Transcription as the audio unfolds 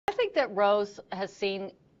think that Rose has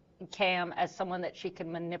seen Cam as someone that she can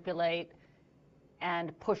manipulate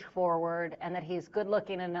and push forward, and that he's good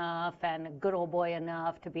looking enough and a good old boy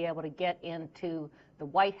enough to be able to get into the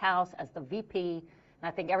White House as the VP. And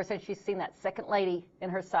I think ever since she's seen that second lady in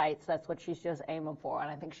her sights, that's what she's just aiming for.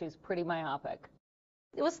 And I think she's pretty myopic.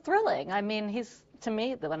 It was thrilling. I mean, he's, to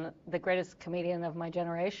me, the greatest comedian of my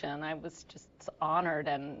generation. I was just honored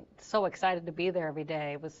and so excited to be there every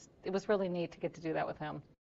day. It was really neat to get to do that with him.